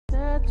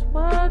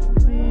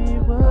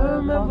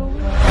Hey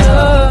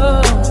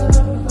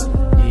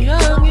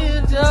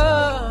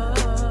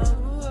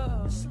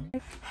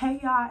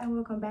y'all, and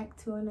welcome back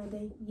to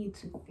another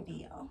YouTube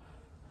video.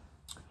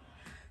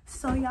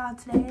 So y'all,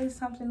 today is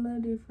something a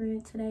little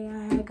different. Today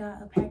I had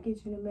got a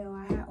package in the mail.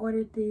 I had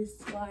ordered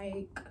this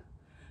like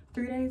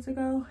 3 days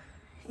ago,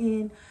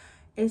 and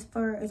it's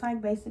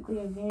like basically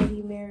a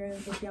vanity mirror.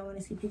 If y'all want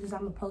to see pictures, I'm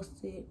gonna post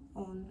it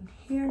on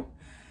here.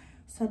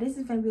 So this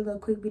is gonna be a little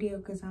quick video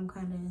because I'm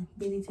kind of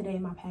busy today.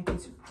 My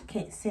package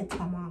can't sent to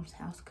my mom's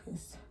house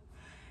because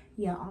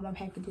yeah, all my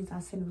packages I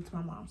send them to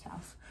my mom's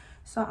house.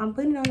 So I'm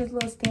putting it on this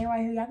little stand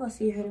right here. Y'all gonna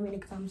see it here in a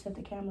minute because I'm gonna set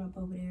the camera up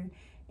over there.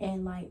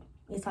 And like,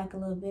 it's like a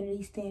little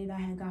vanity stand that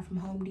I had got from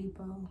Home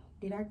Depot.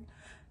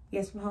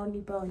 Yes, from Home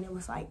Depot, and it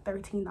was like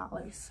 $13,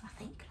 I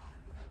think.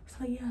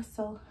 So yeah,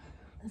 so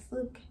let's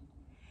look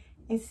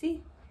and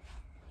see.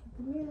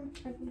 Yeah,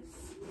 I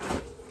guess.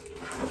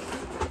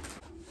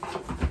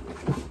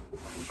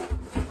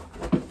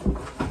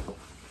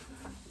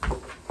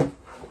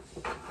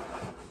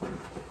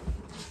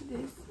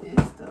 This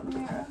is the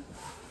mirror.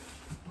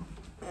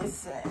 It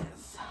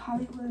says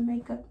Hollywood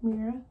makeup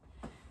mirror,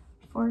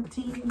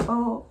 14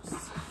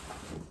 bulbs.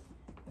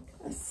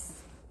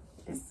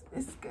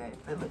 It's good.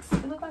 It looks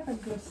like a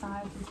good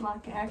size. It's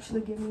like it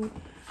actually give me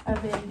a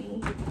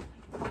vanity,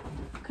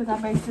 because I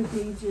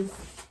basically just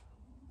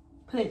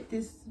put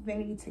this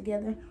vanity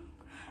together.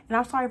 And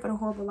I'm sorry for the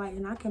horrible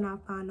lighting. I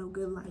cannot find no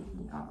good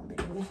lighting. I'm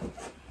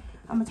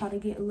gonna try to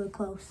get a little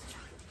close.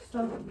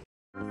 So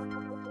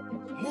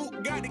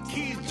got the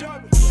keys,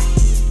 jumping.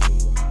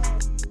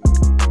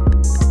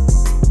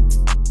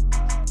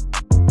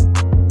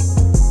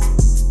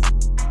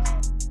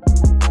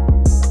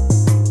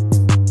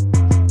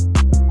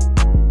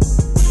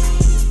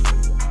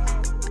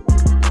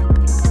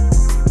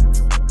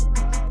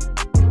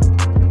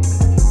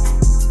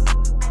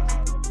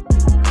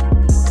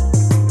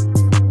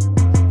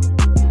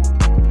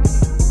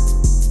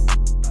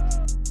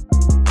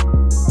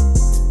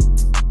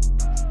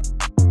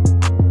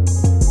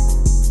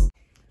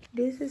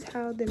 this is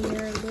how the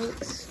mirror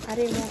looks. I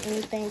didn't want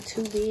anything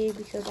too big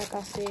because, like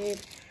I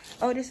said,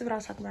 oh, this is what I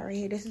was talking about right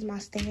here. This is my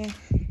stand.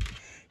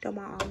 Don't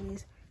mind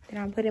always.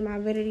 Then I'm putting my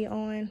vanity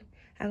on.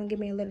 I'm gonna give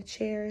me a little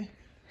chair.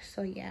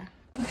 So yeah.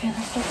 Okay,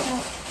 let's check it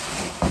out.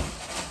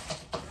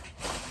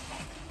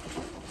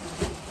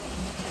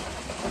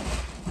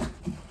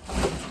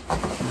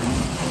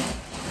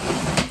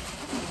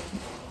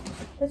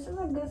 This is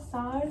a good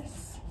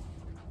size.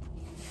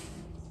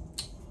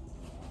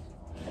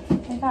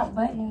 They got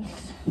buttons.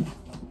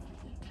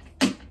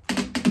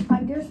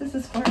 I guess this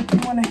is for if you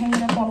want to hang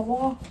it up on the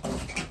wall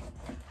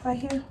right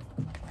here.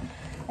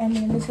 And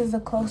then this is a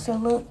closer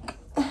look.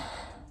 So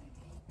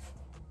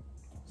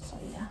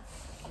yeah,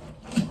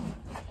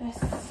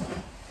 let's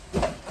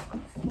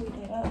move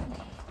it up.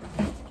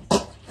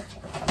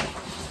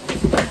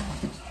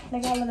 They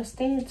got a little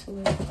stand to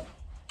it.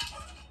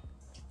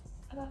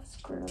 I got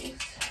screws. It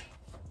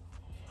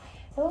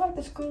looks like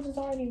the screws is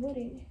already with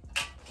it.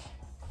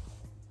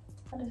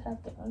 I just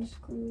have to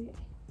unscrew it.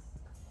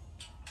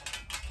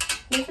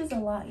 This is a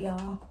lot,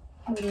 y'all.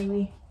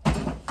 Literally.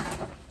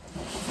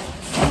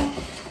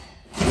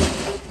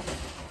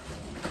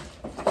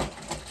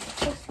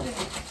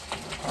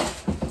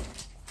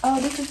 Oh,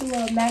 this is a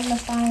little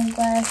magnifying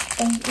glass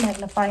thing.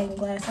 Magnifying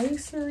glass. Are you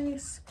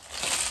serious?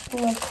 A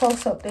little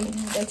close-up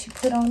that you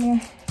put on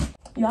there.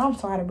 Y'all, I'm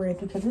so out of breath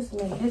because this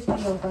video is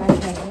going to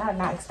and I did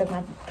not expect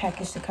my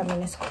package to come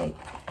in this quick.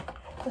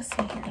 Let's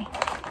see here.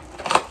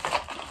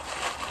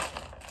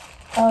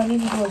 Oh,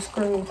 these are little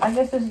screws. I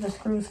guess this is the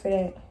screws for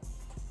that.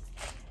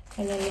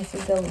 And then this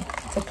is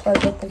to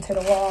plug up into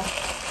the wall.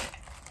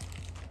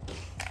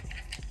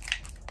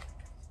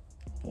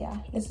 Yeah,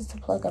 this is to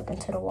plug up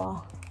into the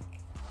wall.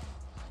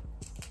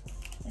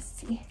 Let's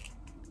see.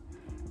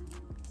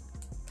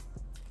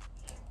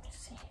 Let's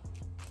see.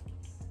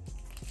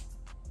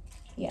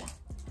 Yeah.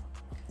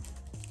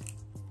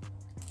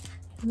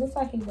 It looks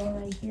like it goes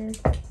right here.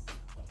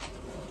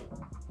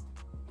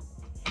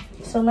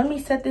 So let me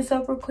set this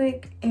up real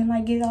quick and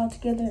like get it all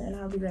together, and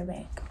I'll be right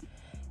back.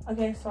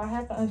 Okay, so I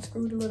have to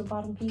unscrew the little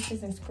bottom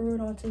pieces and screw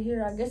it onto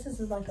here. I guess this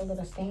is like a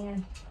little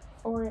stand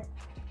for it.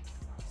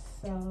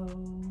 So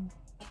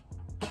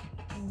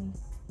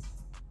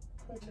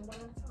put it one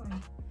at a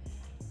time.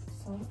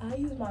 So I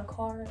use my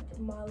card,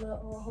 my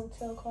little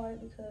hotel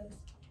card, because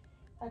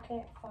I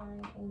can't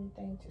find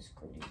anything to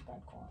screw this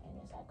back on, and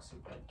it's actually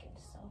breaking.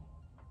 So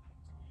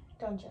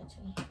don't judge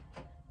me.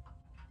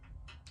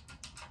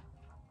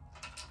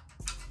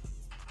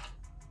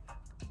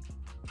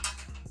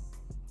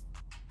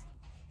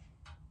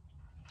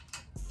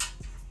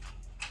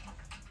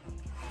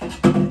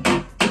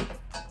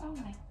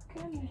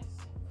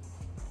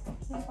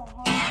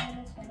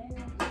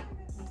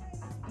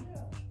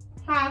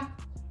 Huh?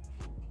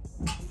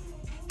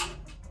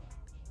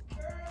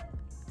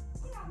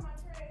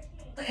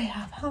 Okay, I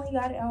finally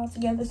got it all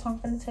together, so I'm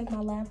gonna take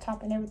my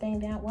laptop and everything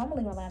down. Well, I'm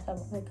gonna leave my laptop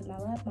away because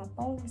my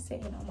phone is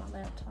sitting on my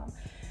laptop.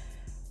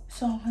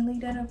 So I'm gonna leave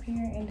that up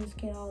here and just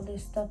get all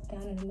this stuff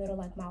down in the middle,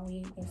 like my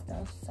wig and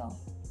stuff. So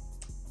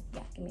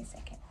yeah, give me a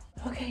second.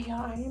 Okay,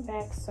 y'all, I am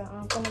back. So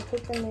I'm gonna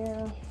put the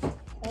mirror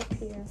up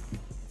here.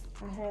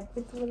 I have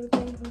put the little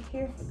thing up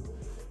here.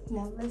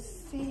 Now let's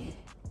see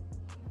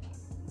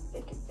if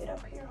it can fit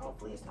up here.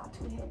 Hopefully it's not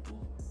too heavy.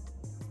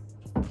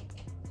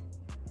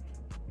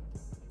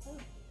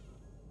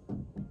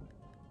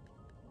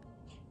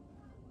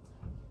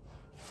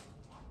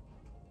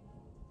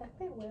 That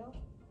fit well.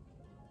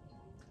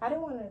 I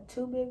didn't want a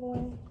too big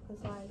one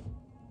because, like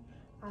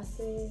I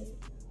said,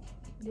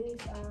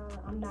 this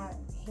I'm not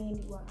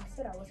handy. Well, I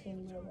said I was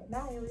handy, but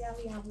now in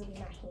reality I'm really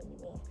not handy,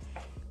 man.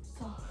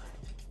 So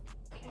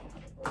okay.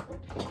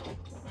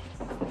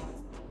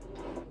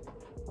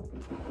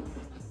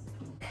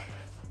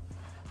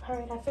 All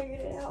right, I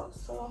figured it out.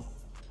 So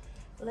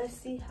let's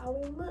see how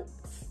it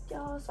looks,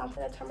 y'all. So I'm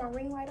gonna turn my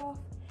ring light off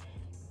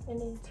and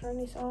then turn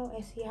this on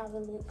and see how it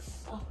looks.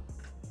 So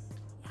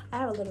I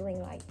have a little ring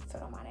light, so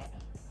don't mind that.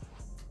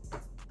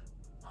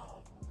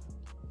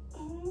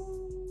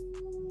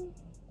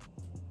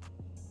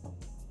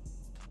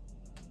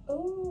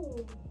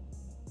 Ooh,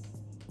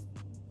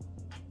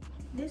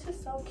 this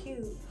is so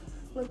cute.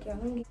 Look,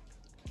 y'all.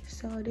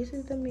 So this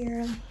is the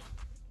mirror.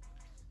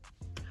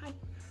 Hi.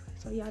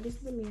 So y'all, this is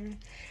the mirror.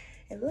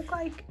 It look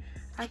like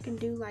I can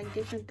do like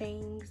different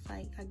things.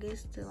 Like I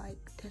guess to like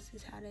this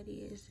is how that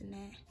is, and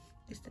that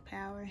is the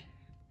power.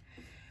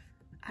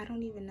 I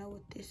don't even know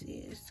what this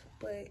is,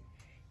 but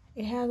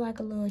it has like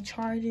a little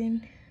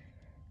charging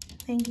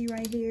thingy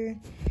right here.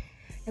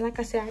 And like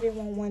I said, I didn't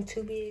want one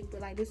too big, but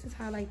like this is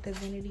how like the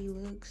Vanity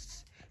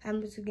looks.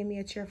 I'm just gonna give me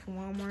a chair from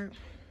Walmart.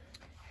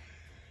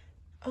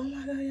 Oh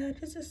my god, y'all,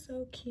 this is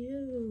so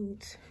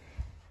cute.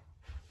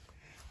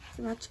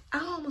 I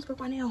almost broke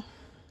my nail.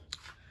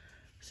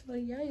 So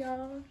yeah,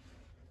 y'all.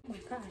 Oh my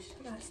gosh,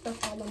 I got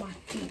stuff all on my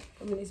feet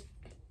from this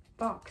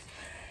box.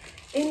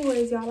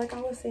 Anyways, y'all, like I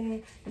was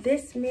saying,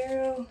 this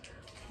mirror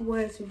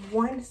was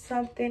 $1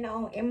 something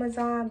on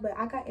Amazon, but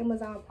I got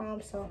Amazon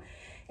Prime, so,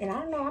 and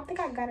I don't know, I think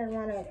I got it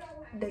around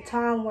the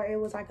time where it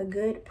was like a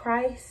good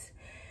price.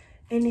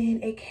 And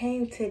then it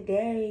came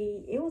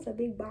today. It was a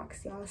big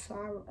box, y'all,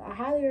 so I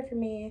highly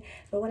recommend.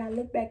 But when I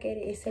look back at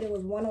it, it said it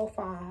was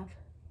 $105.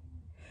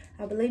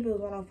 I believe it was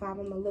 $105. I'm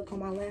gonna look on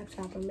my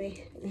laptop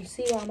and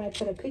see, or I might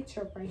put a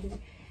picture up right here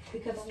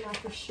because I'm not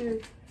for sure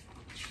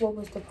what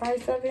was the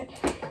price of it.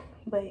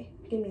 But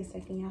give me a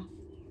second, y'all.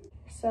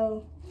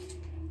 So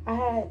I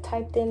had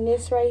typed in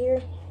this right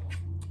here.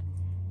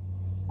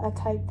 I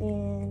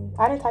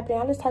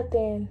just typed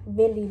in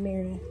Vanity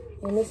mirror,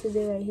 and this is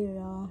it right here,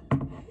 y'all.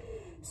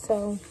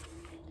 So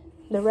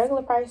the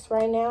regular price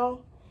right now,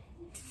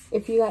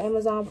 if you got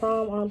Amazon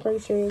Prime, I'm pretty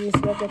sure this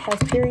regular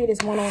price period is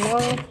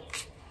 $109.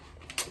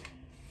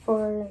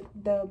 For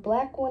the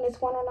black one, it's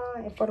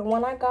 $109, and for the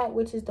one I got,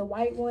 which is the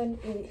white one,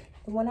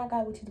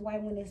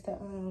 is the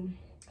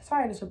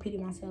sorry, I just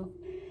repeated myself,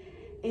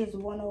 is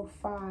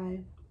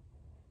 $105.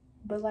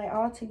 But like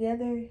all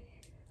together,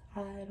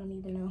 I don't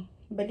even know.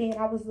 But then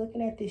I was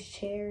looking at this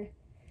chair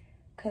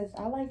because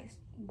I like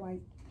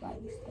white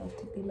stuff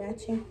to be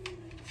matching.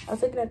 I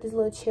was looking at this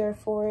little chair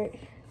for it.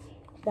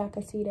 Y'all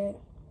can see that.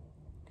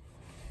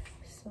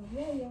 So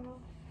yeah, y'all,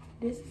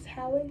 this is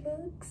how it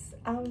looks.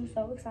 I'm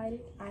so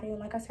excited.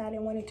 Like I said, I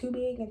didn't want it too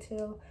big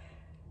until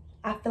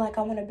I feel like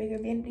I want a bigger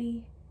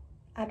Vanity.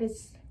 I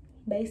just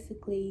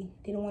basically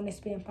didn't want to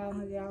spend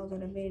 $500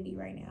 on a Vanity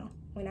right now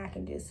when I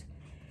can just,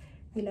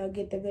 you know,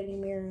 get the Vanity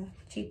mirror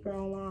cheaper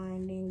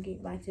online and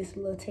get like this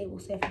little table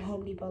set from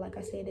Home Depot. Like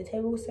I said, the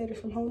table set is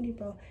from Home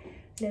Depot.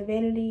 The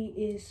Vanity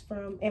is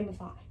from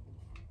Amazon.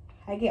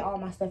 I get all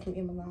my stuff from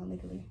Amazon,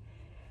 literally.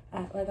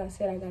 Like I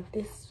said, I got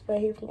this right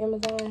here from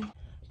Amazon.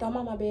 Don't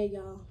mind my bed,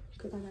 y'all,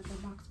 because I got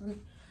that box on it.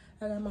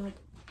 I got my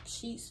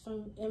sheets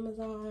from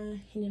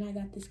Amazon, and then I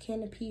got this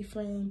canopy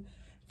from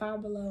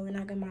Five Below, and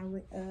I got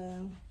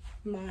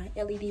my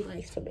LED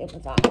lights from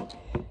Amazon.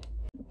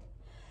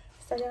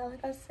 So y'all,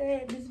 like I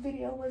said, this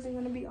video wasn't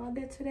gonna be all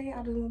that today.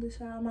 I just wanted to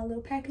show y'all my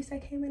little package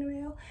that came in the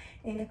mail,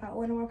 and if I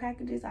order more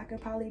packages, I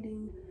could probably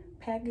do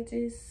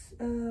packages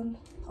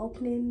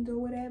openings or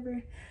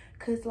whatever.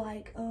 Cause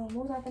like what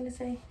was I gonna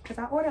say? Cause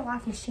I ordered a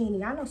lot from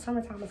Shein. I know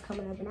summertime is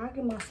coming up, and I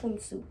get my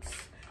swimsuits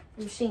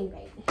from Shein,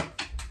 baby.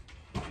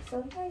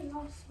 So yeah,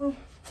 y'all. So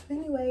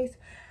anyways,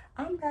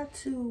 I'm about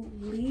to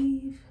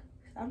leave.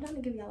 I'm trying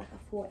to give y'all like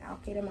a full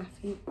outfit of my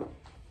feet.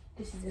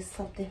 This is just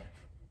something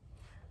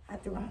I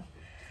threw on.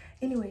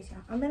 Anyways,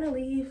 y'all, I'm gonna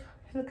leave.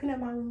 Looking at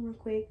my room real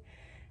quick.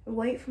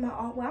 Wait for my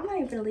well, I'm not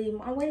even gonna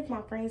leave. I'm waiting for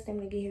my friends to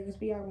get here because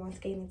we are going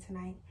skating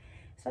tonight.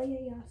 So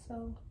yeah, y'all.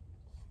 So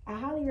I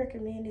highly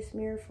recommend this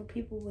mirror for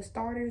people with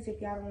starters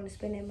if y'all don't want to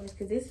spend that much,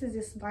 because this is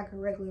just like a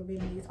regular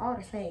Vanity. It's all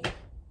the same,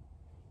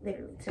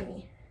 literally, to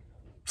me.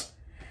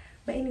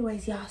 But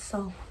anyways, y'all,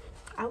 so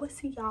I will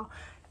see y'all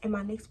in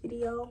my next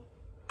video.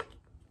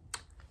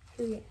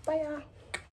 Bye, y'all.